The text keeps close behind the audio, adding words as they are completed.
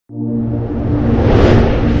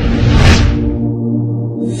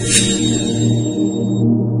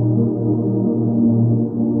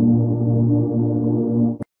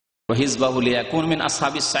হিজবাহু লিয়াকুন মিন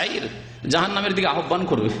আসহাবিস সাইর, জাহান্নামের দিকে আহ্বান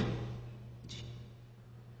করবে।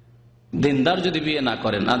 দিনদার যদি বিয়ে না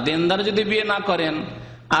করেন, আর দিনদার যদি বিয়ে না করেন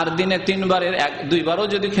আর দিনে 3 বারের 1-2 বারও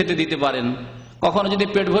যদি খেতে দিতে পারেন, কখনো যদি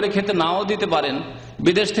পেট ভরে খেতে নাও দিতে পারেন,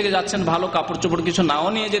 বিদেশ থেকে যাচ্ছেন ভালো কাপড় চোপড় কিছু নাও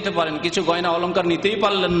নিয়ে যেতে পারেন, কিছু গয়না অলংকার নিতেই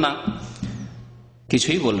পারলেন না,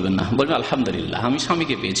 কিছুই বলবেন না, বলবেন আলহামদুলিল্লাহ আমি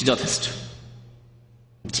স্বামীকে পেয়েছি যথেষ্ট।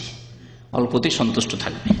 জি, অল্পতেই সন্তুষ্ট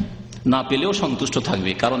থাকবে, না পেলেও সন্তুষ্ট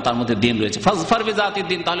থাকবে, কারণ তার মধ্যে দিন রয়েছে। ফাজফার বিজাতিদ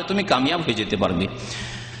দিন, তাহলে তুমি কামিয়াব হয়ে যেতে পারবে।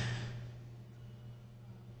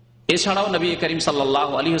 এছাড়াও নবী করিম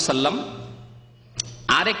সাল্লাল্লাহু আলাইহি ওয়াসাল্লাম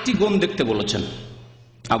আরেকটি গুণ দেখতে বলেছেন।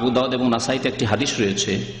 আবু দাউদ এবং নাসাইতে একটি হাদিস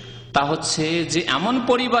রয়েছে, তা হচ্ছে যে এমন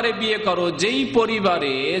পরিবারে বিয়ে করো যেই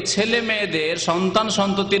পরিবারে ছেলে মেয়েদের সন্তান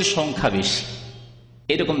সন্ততির সংখ্যা বেশি,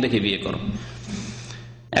 এরকম দেখে বিয়ে করো।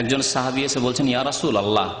 একজন সাহাবী এসে বলছেন, ইয়া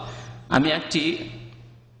রাসূলুল্লাহ, আমি একটি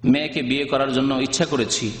মেয়েকে বিয়ে করার জন্য ইচ্ছা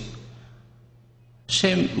করেছি, সে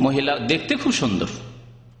মহিলা দেখতে খুব সুন্দর,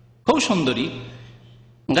 খুব সুন্দরী,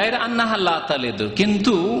 গায়রা আন্নাহা লা তালিদু,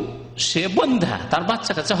 কিন্তু সে বন্ধা, তার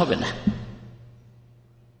বাচ্চা কাচ্চা হবে না,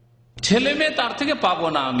 ছেলে মেয়ে তার থেকে পাবো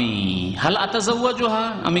না, আমি হাল আতাজাওয়াজুহা,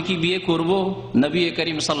 আমি কি বিয়ে করব? নবী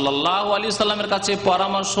করিম সাল্লাল্লাহু আলাইহি সাল্লামের কাছে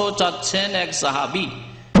পরামর্শ চাচ্ছেন এক সাহাবী।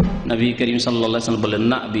 নবী করিম সাল্লাল্লাহু আলাইহি সাল্লাম বললেন,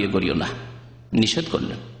 না বিয়ে করিও না, নিষেধ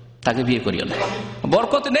করলেন, তাকে বিয়ে করিও না,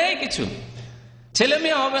 বরকত নেই, কিছু ছেলে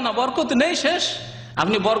মেয়ে হবে না, বরকত নেই, শেষ।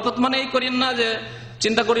 আপনি বরকত মানে এই করেন না, যে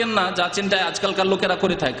চিন্তা করেন না যা চিন্তায় আজকালকার লোকেরা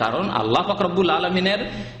করে থাকে, কারণ আল্লাহ পাক রব্বুল আলামিনের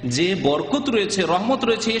যে বরকত রয়েছে, রহমত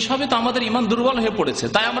রয়েছে, এসবে তো আমাদের ঈমান দুর্বল হয়ে পড়েছে।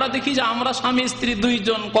 তাই আমরা দেখি যে আমরা স্বামী স্ত্রী 2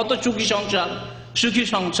 জন, কত সুখী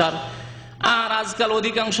সংসার। আর আজকাল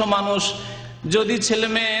অধিকাংশ মানুষ যদি ছেলে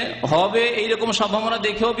মেয়ে হবে এইরকম সম্ভাবনা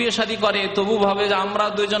দেখেও বিয়ে শাদী করে, তবু ভাবে যে আমরা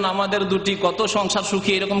 2 জন, আমাদের 2টি, কত সংসার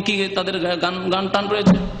সুখী, এরকম কি তাদের গান টান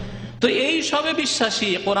রয়েছে। তো এই সবে বিশ্বাসী,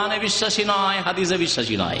 কোরআনে বিশ্বাসী নয়, হাদিসে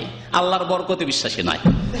বিশ্বাসী নয়, আল্লাহর বরকতে বিশ্বাসী নয়।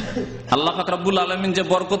 আল্লাহ পাক রব্বুল আলামিন যে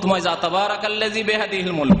বরকতময় জাত, তাবারাকাল্লাযী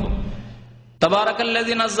বিহাদিহিল মুলক,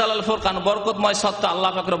 তাবারাকাল্লাযী নাযালাল ফুরকান, বরকতময় সত্তা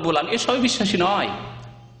আল্লাহ পাক রব্বুল আলামিন, এসবে বিশ্বাসী নয়।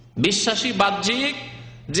 বিশ্বাসী বাহ্যিক,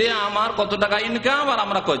 যে আমার কত টাকা ইনকাম আর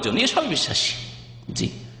আমরা কয়জন, এসব বিশ্বাসী। জি,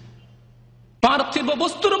 পার্থিব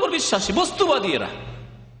বস্তুর উপর বিশ্বাসী, বস্তুবাদী এরা।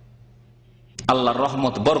 আল্লাহর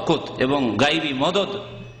রহমত, বরকত এবং গায়বী মদদ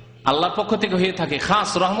আল্লাহর পক্ষ থেকে হয়ে থাকে, খাস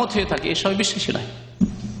রহমত হয়ে থাকে, এসব বিশ্বাসী নয়।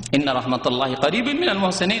 ইন্না রাহমাতাল্লাহি কারীবুম মিনাল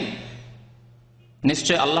মুহসিনিন,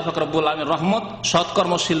 নিশ্চয় আল্লাহ পাক রব্বুল আলামিন রহমত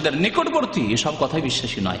সৎকর্মশীলদের নিকটবর্তী, এসব কথাই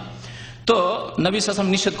বিশ্বাসী নয়। তো নবী সাল্লাল্লাহু আলাইহি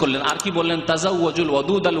ওয়াসাল্লাম নিষেধ করলেন, আর কি বললেন? তাজাওয়াজুল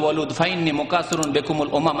ওয়াদুদাল ওয়ালুদ ফাইন্নী মুকাসিরুন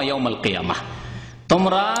বিকুমুল উমামা ইয়াউমাল কিয়ামাহ,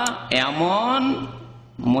 তোমরা এমন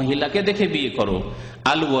মহিলাকে দেখে বিয়ে করো,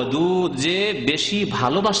 আল ওয়াদুদ, যে বেশি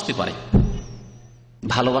ভালোবাসতে পারে,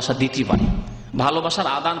 ভালোবাসা দিতে পারে, ভালোবাসার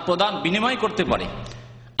আদান প্রদান বিনিময় করতে পারে,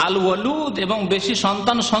 আল ওয়ালুদ, এবং বেশি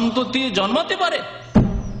সন্তান সন্ততি জন্মাতে পারে।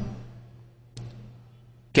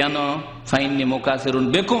 কেন? ফাইন্নী মুকাসিরুন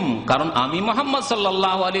বিকুম, কারণ আমি মুহাম্মদ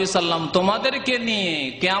সাল্লাল্লাহু আলাইহি সাল্লাম তোমাদেরকে নিয়ে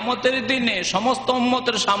কিয়ামতের দিনে সমস্ত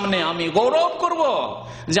উম্মতের সামনে আমি গৌরব করব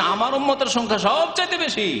যে আমার উম্মতের সংখ্যা সবচেয়ে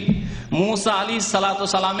বেশি। মুসা আলাইহিস সালাতু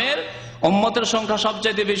সালামের উম্মতের সংখ্যা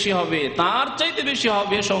সবচেয়ে বেশি হবে, তার চাইতে বেশি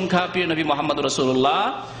হবে সংখ্যা প্রিয় নবী মুহাম্মদ রাসূলুল্লাহ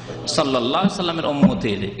সাল্লাল্লাহু আলাইহি সাল্লামের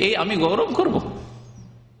উম্মতের, এই আমি গৌরব করব।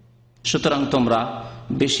 সুতরাং তোমরা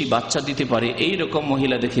বেশি বাচ্চা দিতে পারে এইরকম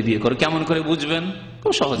মহিলা দেখে বিয়ে করো। কেমন করে বুঝবেন?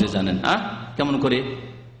 খুব সহজে জানেন। কেমন করে?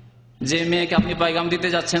 যে মেয়েকে আপনি পায়গাম দিতে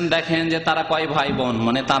যাচ্ছেন, দেখেন যে তারা কয় ভাই বোন,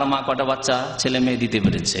 মানে তার মা কটা বাচ্চা ছেলে মেয়ে দিতে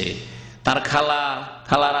পেরেছে, তার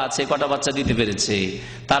খালারা আছে কটা বাচ্চা দিতে পেরেছে,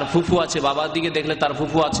 তার ফুফু আছে, বাবার দিকে দেখলে তার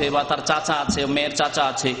ফুফু আছে, বা তার চাচা আছে, মেয়ের চাচা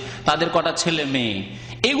আছে, তাদের কটা ছেলে মেয়ে,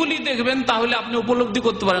 এগুলি দেখবেন, তাহলে আপনি উপলব্ধি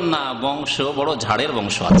করতে পারেন না বংশ বড় ঝাড়ের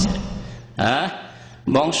বংশ আছে।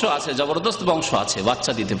 বংশ আছে, জবরদস্ত বংশ আছে,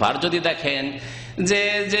 বাচ্চা দিতে পারে। যদি দেখেন যে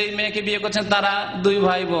যেই মেয়েকে বিয়ে করছেন তারা 2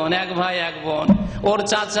 ভাই বোন, 1 ভাই 1 বোন, ওর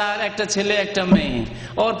চাচার একটা ছেলে একটা মেয়ে,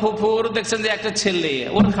 ওর ফুফুর দেখছেন যে একটা ছেলে,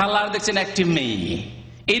 ওর খালার দেখছেন একটি মেয়ে,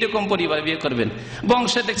 এইরকম পরিবারে বিয়ে করবেন।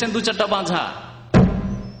 বংশে দেখছেন 2-4টা বাঁঝা,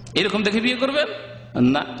 এরকম দেখে বিয়ে করবেন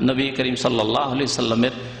না। নবী করিম সাল্লাল্লাহু আলাইহি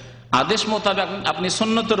সাল্লামের আদেশ মোতাবেক আপনি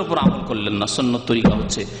সুন্নতের উপর আমল করলেন না। সুন্নত তরিকা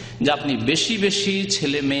হচ্ছে যে আপনি বেশি বেশি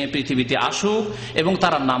ছেলে মেয়ে পৃথিবীতে আসুক এবং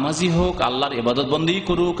তারা নামাজি হোক, আল্লাহর ইবাদত বন্দী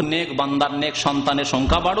করুক, নেক বান্দার নেক সন্তানের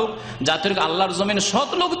সংখ্যা বাড়ুক, যাতে আল্লাহর জমিন সৎ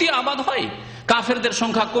লোক দিয়ে আবাদ হয়, কাফেরদের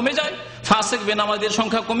সংখ্যা কমে যায়, ফাসিক বেনামাজীদের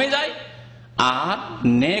সংখ্যা কমে যায়, আর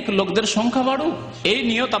নেক লোকদের সংখ্যা বাড়ুক। এই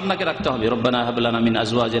নিয়ত আপনাকে রাখতে হবে। রব্বানা হাব লানা মিন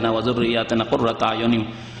আজওয়াজিনা ওয়া যুররিয়াতিনা কুররাতা আয়ুনিন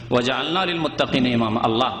ওয়াজআলনা লিল মুত্তাকিনা ইমামা,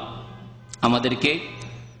 আল্লাহ আমাদেরকে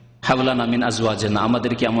হাবলানা মিন আজওয়াজিনা,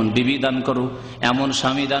 আমাদেরকে এমন বিবি দান করো, এমন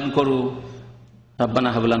স্বামী দান করো, রব্বানা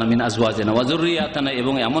হাব লানা মিন আজওয়াজিনা ওয়া যুররিয়াতিনা,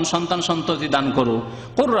 এবং এমন সন্তান সন্ততি দান করো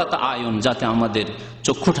কুররাতা আয়ুন, যাতে আমাদের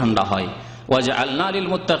চক্ষু ঠান্ডা হয়। ওয়াজআলনা লিল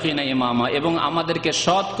মুত্তাকিনা ইমামা, এবং আমাদেরকে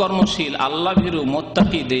সৎ কর্মশীল আল্লাহভীরু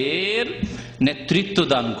মুত্তাকিদের নেতৃত্ব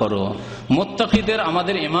দান করো। মুত্তাকিদের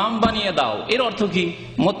আমাদের ইমাম বানিয়ে দাও। এর অর্থ কি?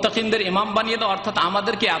 মুত্তাকিনদের ইমাম বানিয়ে দাও অর্থাৎ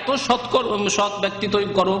আমাদেরকে এত সৎ ব্যক্তি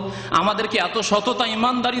তৈরি করো, আমাদেরকে এত সততা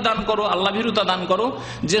ইমানদারি দান করো, আল্লাহভীরুতা দান করো,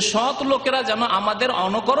 যে সৎ লোকেরা যেন আমাদের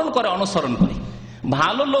অনুকরণ করে, অনুসরণ করে।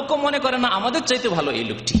 ভালো লোকও মনে করে না আমাদের চাইতে ভালো এই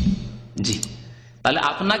লোকটি। জি, তাহলে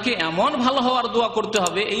আপনাকে এমন ভালো হওয়ার দোয়া করতে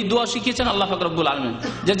হবে। এই দোয়া শিখিয়েছেন আল্লাহ পাক রব্বুল আলামিন,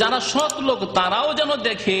 যে যারা সৎ লোক তারাও যেন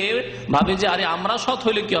দেখে ভাবে যে আরে আমরা সৎ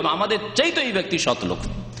হইলে কি হবে, আমাদের চাইতে এই ব্যক্তি সৎ লোক।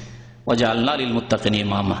 ওয়াজআলনা লিল মুত্তাকিনা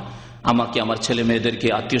ইমামা, আমাকে আমার ছেলে মেয়েদেরকে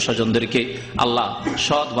আত্মীয় স্বজনদেরকে আল্লাহ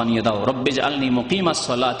সৎ বানিয়ে দাও। রব্বিজআলনি মুকিমাস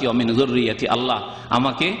সালাতি ওয়া মিন যুররিয়াতি, আল্লাহ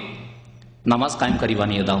আমাকে নামাজ কায়েমকারী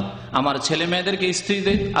বানিয়ে দাও। আমার ছেলে মেয়েদেরকে,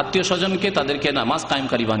 স্ত্রীদের, আত্মীয় স্বজনকে তাদেরকে নামাজ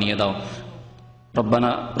কায়েমকারী বানিয়ে দাও। রব্বানা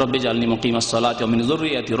রব্বিজআলনি মুকিমাস সালাতি ওয়া মিন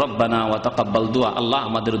যুররিয়াতি রব্বানা ওয়া তাকাব্বাল দুআ, আল্লাহ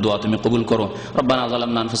আমাদের দোয়া তুমি কবুল করো। রব্বানা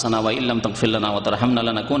যালামনা আনফুসানা ওয়া ইল্লাম তাগফির লানা ওয়া তারহামনা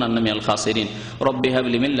লানাকুনান্না মিনাল খাসিরিন রব্বি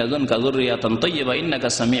হাবলি মিন লাদুনকা যুররিয়াতান তাইয়্যিবা ইন্নাকা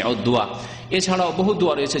সামিউদ দুআ। এছাড়াও বহু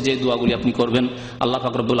দোয়া রয়েছে যে দোয়াগুলি আপনি করবেন। আল্লাহ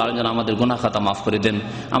পাক রব্বুল আলামিন আমাদের গুনাহ খাতা মাফ করে দেন,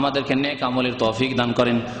 আমাদেরকে নেক আমলের তৌফিক দান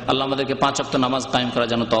করেন। আল্লাহ আমাদেরকে 5 ওয়াক্ত নামাজ কায়েম করার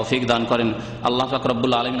জন্য তৌফিক দান করেন। আল্লাহ পাক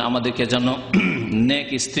রব্বুল আলামিন আমাদেরকে যেন নেক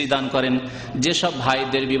স্ত্রী দান করেন। যেসব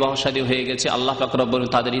ভাইদের বিবাহ শাদী হয়ে গেছে আল্লাহ পাক রব্বুল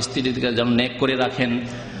তাদের স্ত্রীদেরকে যেন নেক করে রাখেন।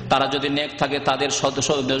 তারা যদি নেক থাকে তাদের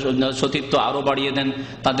সতীত্ব আরো বাড়িয়ে দেন,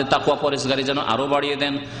 তাদের তাকওয়া পরেশগারি যেন আরো বাড়িয়ে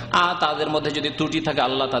দেন। আর তাদের মধ্যে যদি ত্রুটি থাকে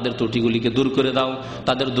আল্লাহ তাদের ত্রুটিগুলিকে দূর করে দাও,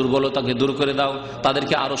 তাদের দুর্বলতাকে দূর করে দাও,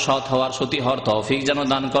 তাদেরকে আরো সৎ হওয়ার, সতী হওয়ার তৌফিক যেন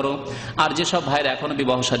দান করো। আর যেসব ভাইরা এখনো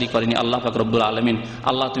বিবাহ শাদী করেনি আল্লাহ পাক রব্বুল আলামিন,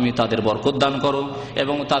 আল্লাহ তুমি তাদের বরকত দান করো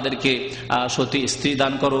এবং তাদেরকে সতী স্ত্রী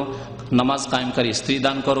দান করো, নামাজ কায়েমকারী স্ত্রী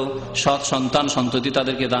দান করো, সৎ সন্তান সন্ততি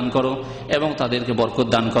তাদেরকে দান করো এবং তাদেরকে বরকত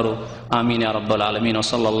দান করো। আমিন ইয়া রাব্বাল আলামিন। ওয়া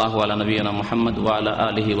সাল্লাল্লাহু আলা নবিয়িনা মুহাম্মদ ওয়া আলা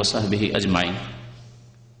আলিহি ওয়া সাহবিহি আজমাইন।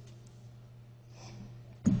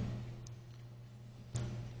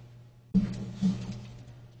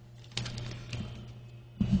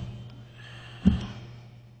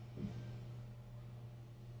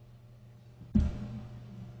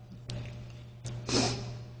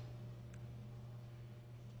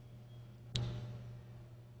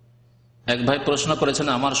 এক ভাই প্রশ্ন করেছেন,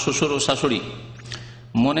 আমার শ্বশুর ও শাশুড়ি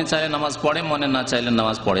মনে চাইলে নামাজ পড়ে, মনে না চাইলে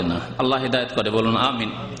নামাজ পড়ে না, আল্লাহ হিদায়াত করে, বলুন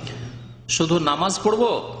আমিন। শুধু নামাজ পড়বো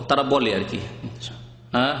তারা বলে আর কি,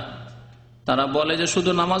 হ্যাঁ তারা বলে যে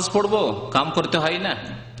শুধু নামাজ পড়বো, কাম করতে হয় না,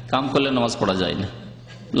 কাম করলে নামাজ পড়া যায় না।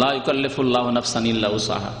 লা ইউকাল্লিফুল্লাহু নাফসান ইল্লা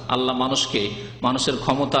উসাহা, আল্লাহ মানুষকে মানুষের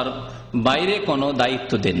ক্ষমতার বাইরে কোনো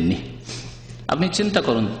দায়িত্ব দেননি। আপনি চিন্তা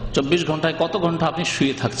করুন 24 ঘন্টায় কত ঘন্টা আপনি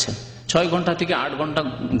শুয়ে থাকছেন, 6 ঘন্টা থেকে 8 ঘন্টা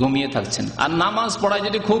ঘুমিয়ে থাকছেন। আর নামাজ পড়ায়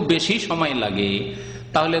যদি খুব বেশি সময় লাগে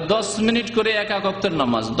তাহলে 10 মিনিট করে এক ওয়াক্তের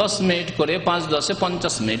নামাজ, 10 মিনিট করে 5 10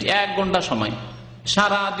 50 মিনিট, 1 ঘন্টা সময়।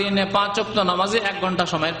 সারা দিনে 5 ওয়াক্ত নামাজে 1 ঘন্টা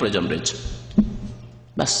সময়ের প্রয়োজন রয়েছে,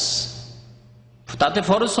 ব্যাস। তাতে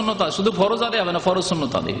ফরজ সুন্নত, শুধু ফরজ আদায় হবে না, ফরজ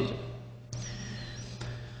সুন্নত আদায় হয়ে যাবে।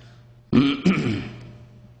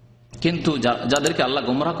 কিন্তু যাদেরকে আল্লাহ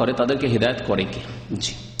গোমরাহ করে তাদেরকে হিদায়াত করে কে?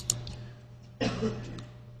 জি,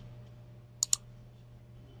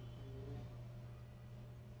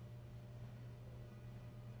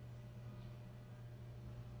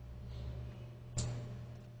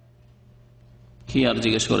 কি আর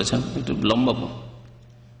জিজ্ঞেস করেছেন? একটু লম্বা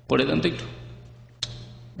পড়ে দেন তো,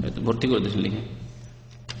 একটু ভর্তি করে দিয়েছেন লিখে।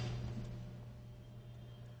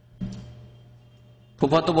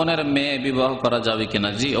 ফুফাতো বোনের মেয়ে বিবাহ করা যাবে কিনা?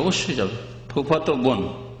 জি অবশ্যই যাবে। ফুফাতো বোন,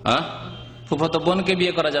 হ্যাঁ ফুফাতো বোনকে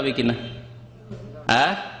বিয়ে করা যাবে কিনা?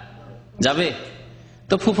 হ্যাঁ যাবে।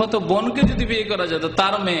 তো ফুফাতো বোনকে যদি বিয়ে করা যেত,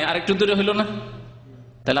 তার মেয়ে আর একটু দূরে হইল না,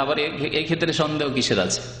 তাহলে আবার এই ক্ষেত্রে সন্দেহ কিসের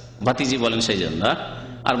আছে? ভাতিজি বলেন সেই জন্য,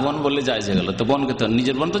 আর বোন বললে জায়েজ হয়ে গেল। তো বোনকে তো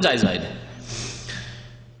নিজের বোন তো জায়েজ হয় না।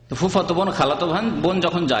 তো ফুফাতো বোন, খালাতো বোন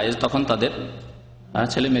যখন জায়েজ তখন তাদের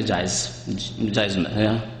ছেলে মেয়ে জায়েজ, জায়েজ না,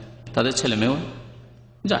 হ্যাঁ তাদের ছেলে মেয়েও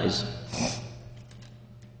জায়েজ।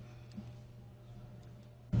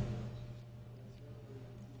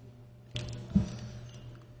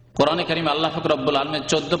 কোরআনে কারীমে আল্লাহ পাক রব্বুল আলামিন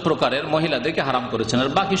 14 প্রকারের মহিলাদেরকে হারাম করেছেন, আর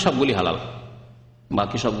বাকি সবগুলি হালাল,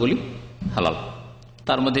 বাকি সবগুলি হালাল,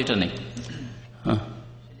 তার মধ্যে এটা নেই। হ্যাঁ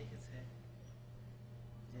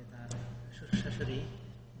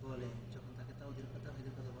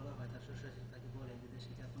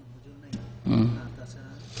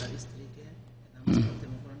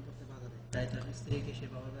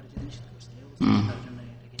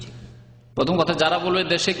প্রথম কথা, যারা বলবে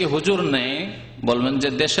দেশে কি হুজুর নেই, বলবেন যে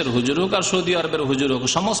দেশের হুজুর হোক আর সৌদি আরবের হুজুর হোক,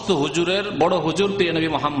 সমস্ত হুজুরের বড় হুজুর প্রিয় নবী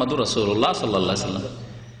মুহাম্মদুর রাসূলুল্লাহ সাল্লাল্লাহু আলাইহি ওয়াসাল্লাম।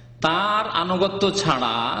 তার আনুগত্য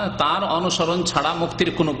ছাড়া, তার অনুসরণ ছাড়া মুক্তির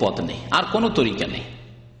কোনো পথ নেই, আর কোনো তরিকা নেই।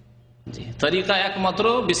 জি, তরিকা একমাত্র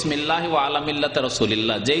বিসমিল্লাহ ওয়া আলা মিল্লাতি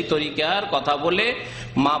রাসূলিল্লাহ, যেই তরিকার কথা বলে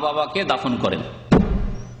মা বাবাকে দাফন করেন,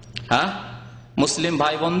 হ্যাঁ, মুসলিম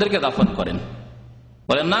ভাই বোনদেরকে দাফন করেন,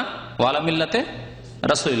 বলেন না ওয়া আলা মিল্লাতে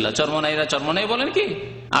রাসূলিল্লাহ। চরমনাইরা চরমনাই বলেন, কি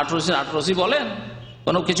আটরসি বলেন,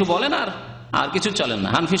 কোনো কিছু বলেন, আর কিছু চলেন না।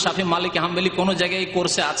 হানফি, শাফি, মালিকি, হাম্বলি কোন জায়গায়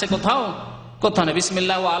কোর্সে আছে? কোথাও নেই।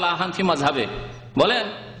 বিসমিল্লাহ ওয়া আলা হানফি মাযহাবে বলেন,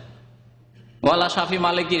 ওয়ালা শাফি,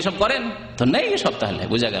 মালিকি এসব করেন তো? নেই এসব। তাহলে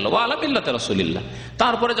বোঝা গেল ওয়া আলা মিল্লাতি রাসূলিল্লাহ।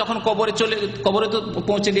 তারপরে যখন কবরে তো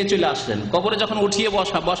পৌঁছে দিয়ে চলে আসলেন, কবরে যখন উঠিয়ে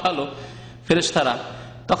বসালো ফেরেশতারা,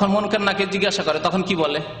 তখন মুনকার নাকির জিজ্ঞাসা করে, তখন কি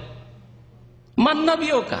বলে? মান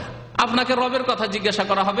নাবিয়ুকা, আপনাকে রবের কথা জিজ্ঞাসা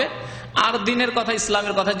করা হবে, আর দিনের কথা,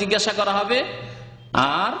 ইসলামের কথা জিজ্ঞাসা করা হবে,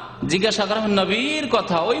 আর জিজ্ঞাসা করা হবে নবীর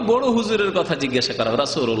কথা, ওই বড় হুজুরের কথা জিজ্ঞাসা করা হবে,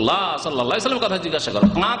 রাসূলুল্লাহ সাল্লাল্লাহু আলাইহি ওয়াসাল্লামের কথা জিজ্ঞাসা করা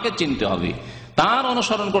হবে। তাঁকে চিনতে হবে, তার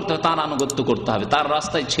অনুসরণ করতে হবে, তার আনুগত্য করতে হবে, তার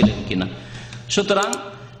রাস্তায় ছিলেন কিনা। সুতরাং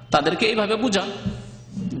তাদেরকে এইভাবে বুঝান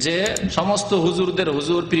যে সমস্ত হুজুরদের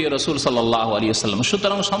হুজুর প্রিয় রাসূল সাল্লাল্লাহু আলাইহি ওয়াসাল্লাম।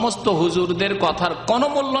 সুতরাং সমস্ত হুজুরদের কথার কোনো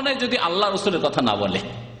মূল্য নেই যদি আল্লাহ রাসূলের কথা না বলে।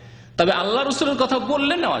 তবে আল্লাহ রাসূলের কথা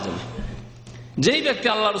বললে নেওয়া যাবে। যেই ব্যক্তি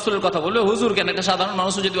আল্লাহ রাসূলের কথা বলবে, হুজুর কেন, একটা সাধারণ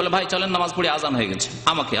মানুষ যদি বলে ভাই চলেন নামাজ পড়ে আজান হয়ে গেছে,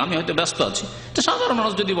 আমি হয়তো ব্যস্ত আছি, একটা সাধারণ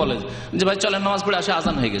মানুষ যদি বলে যে ভাই চলেন নামাজ পড়ে আসে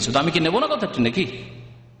আজান হয়ে গেছে, তো আমি কি নেবো না কথাটি নাকি?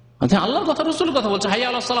 আল্লাহর কথা, রাসূলের কথা বলছে, হাইয়া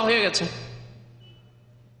আলাস সালাহ হয়ে গেছে,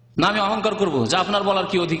 না আমি অহংকার করবো যে আপনার বলার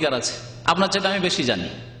কি অধিকার আছে, আপনার চাইতে আমি বেশি জানি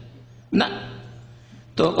না।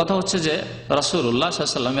 তো কথা হচ্ছে যে রাসূলুল্লাহ সাল্লাল্লাহু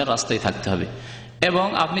আলাইহি ওয়াসাল্লামের রাস্তায় থাকতে হবে। এবং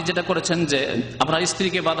আপনি যেটা করেছেন যে আপনার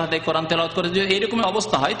স্ত্রীকে বাধা দেয় কোরআন তেলাওয়াত করে, যদি এইরকম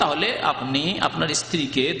অবস্থা হয় তাহলে আপনি আপনার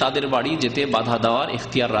স্ত্রীকে তাদের বাড়ি যেতে বাধা দেওয়ার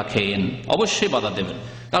ইখতিয়ার রাখেন, অবশ্যই বাধা দেবেন।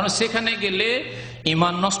 কারণ সেখানে গেলে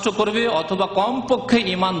ঈমান নষ্ট করবে, অথবা কমপক্ষে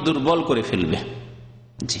ঈমান দুর্বল করে ফেলবে।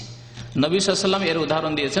 জি, নবী সাল্লাল্লাহু আলাইহি ওয়াসাল্লাম এর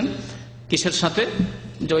উদাহরণ দিয়েছেন কিসের সাথে?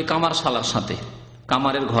 যে ওই কামার শালার সাথে,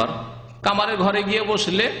 কামারের ঘরে গিয়ে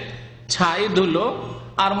বসলে ছাই, ধুলো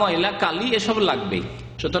আর ময়লা, কালি এসব লাগবেই।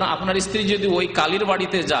 সুতরাং আপনার স্ত্রী যদি ওই কালির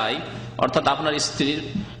বাড়িতে যায়, অর্থাৎ আপনার স্ত্রীর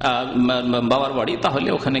বাবার বাড়ি, তাহলে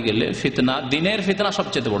ওখানে গেলে ফিতনা, দিনের ফিতনা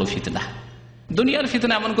সবচেয়ে বড় ফিতনা। দুনিয়ার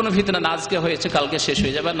ফিতনা এমন কোন ফিতনা না আজকে হয়েছে কালকে শেষ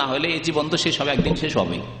হয়ে যাবে, না হলে এই জীবন তো শেষ হবে, একদিন শেষ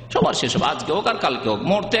হবেই, সবার শেষ হবে, আজকে হোক আর কালকে হোক,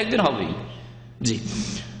 মরতে একদিন হবেই। জি,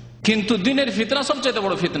 কিন্তু দিনের ফিতনা সবচেয়ে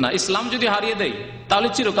বড় ফিতনা। ইসলাম যদি হারিয়ে দেয় তাহলে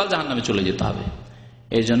চিরকাল জাহান্নামে চলে যেতে হবে।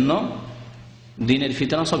 এই জন্য দিনের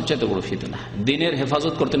ফিতনা সবচেয়ে বড় ফিতনা। দিনের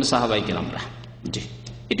হেফাজত করতেন সাহাবায়ে কেরামরা। জি,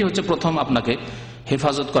 এটি হচ্ছে প্রথম আপনাকে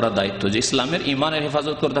হেফাজত করার দায়িত্ব, যে ইসলামের ইমানের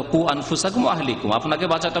হেফাজত করতে হবে। কু আনফুসাকুম ওয়া আহলিকুম, আপনাকে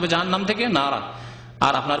বাঁচাতে হবে জাহান্নাম থেকে, না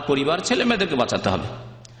আর আপনার পরিবার, ছেলে মেয়েদেরকে বাঁচাতে হবে।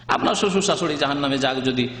 আপনার শ্বশুর শাশুড়ি জাহান্নামে যাক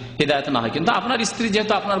যদি হিদায়াত না হয়, কিন্তু আপনার স্ত্রী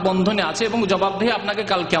যেহেতু আপনার বন্ধনে আছে এবং জবাবদিহি আপনাকে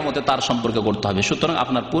কাল কিয়ামতে তার সম্পর্কে করতে হবে, সুতরাং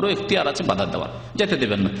আপনার পুরো ইখতিয়ার আছে বাধা দেওয়ার, যেতে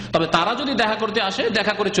দেবেন না। তবে তারা যদি দেখা করতে আসে,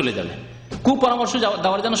 দেখা করে চলে যাবে, কুপরামর্শ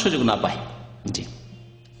দেওয়ার যেন সুযোগ না পায়। জি,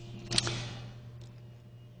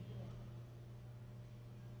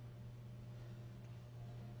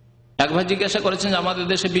 এক ভাই জিজ্ঞাসা করেছেন যে আমাদের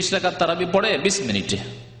দেশে 20 রাকাত তারাবি পড়ে 20 মিনিটে।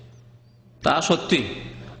 তা সত্যি?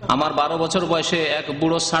 আমার 12 বছর বয়সে এক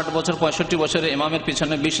বুড়ো 60 বছর 65 বছরে ইমামের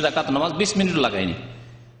পিছনে 20 রাকাত নামাজ 20 মিনিট লাগাইনি,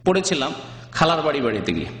 পড়েছিলাম খালার বাড়ি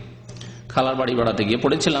বেড়াতে গিয়ে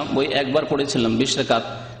পড়েছিলাম, ওই একবার পড়েছিলাম 20 রাকাত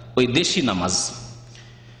ওই দেশি নামাজ।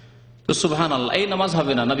 তো সুবহানাল্লাহ, এই নামাজ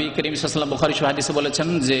হবে না। নবী করিম সাল্লাল্লাহু আলাইহি ওয়াসাল্লাম বুখারী শরীফ হাদিসে বলেছেন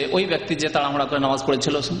যে ওই ব্যক্তি যে তাড়াহুড়া করে নামাজ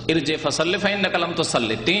পড়েছিল, ইরজি ফাসাল্লি ফাইন্নাকা লাম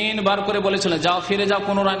তুসাল্লি, 3 বার করে বলেছিলেন যাও ফিরে যাও,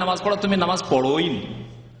 পুনরায় নামাজ পড়ো, তুমি নামাজ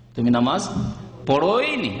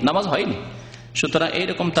পড়োইনি, নামাজ হয়নি। সুতরাং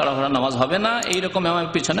এইরকম তাড়াহুড়া নামাজ হবে না, এইরকম আমার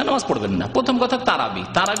পিছনে নামাজ পড়বেন না। প্রথম কথা,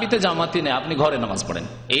 তারাবিতে জামাতি নেই, আপনি ঘরে নামাজ পড়েন।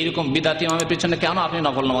 এইরকম বিদাতি ইমামের পিছনে কেন আপনি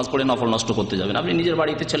নফল নামাজ পড়ে নফল নষ্ট করতে যাবেন? আপনি নিজের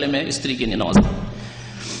বাড়িতে ছেলে মেয়ে স্ত্রীকে নিয়ে নামাজ পড়েন।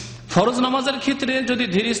 ফরজ নামাজের ক্ষেত্রে যদি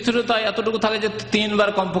ধীর স্থিরতা এতটুকু থাকে যে 3 বার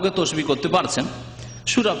কমপক্ষে তাসবিহ করতে পারছেন,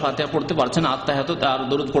 সূরা ফাতিহা পড়তে পারছেন, আত্তাহিয়াত আর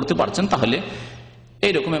দরুদ পড়তে পারছেন, তাহলে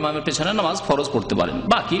এইরকম ইমামের পেছনে নামাজ ফরজ পড়তে পারেন।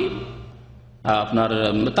 বাকি আপনার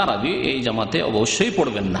তারাবি এই জামাতে অবশ্যই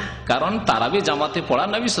পড়বেন না, কারণ তারাবি জামাতে পড়া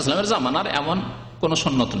নবী সাল্লাল্লাহু আলাইহি ওয়াসাল্লামের জামানার এমন কোন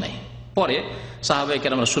সুন্নত নাই। পরে সাহাবায়ে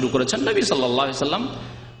কেরামরা শুরু করেছেন, নবী সাল্লাল্লাহু আলাইহি ওয়াসাল্লাম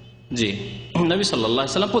নবী সাল্লাল্লাহু আলাইহি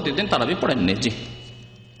ওয়াসাল্লাম প্রতিদিন তারাবি পড়েননি। জি,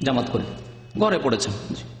 জামাত করে ঘরে পড়েছেন।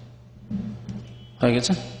 জি, হয়ে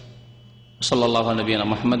গেছে। সাল্লাল্লাহু আলাইহি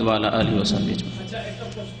মুহাম্মদ ওয়া আলা আলিহি ওয়া সাহবিহি। আচ্ছা, একটা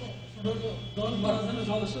প্রশ্ন, 10-12 জনের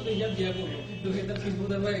সদস্য তো ইয়া বিয়ে করবে, কিন্তু এটা ঠিক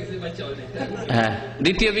বোঝা হয়ে গেছে বাচ্চা হয় না। হ্যাঁ,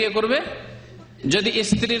 দ্বিতীয় বিয়ে করবে যদি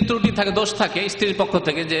স্ত্রীর ত্রুটি থাকে, দোষ থাকে স্ত্রীর পক্ষ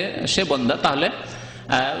থেকে, যে সে বন্দা, তাহলে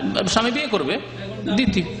স্বামী বিয়ে করবে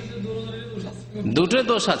দ্বিতীয়, দুটোই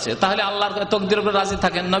দোষ আছে। তাহলে আল্লাহর তকদির উপর রাজি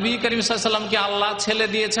থাকেন। নবী করিম সাল্লাল্লাহু আলাইহি ওয়াসাল্লাম কি আল্লাহ ছেলে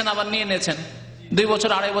দিয়েছেন আবার নিয়ে নিয়েছেন, 2 বছর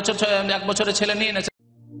 2.5 বছর 1 বছরের ছেলে নিয়ে নিয়েছেন।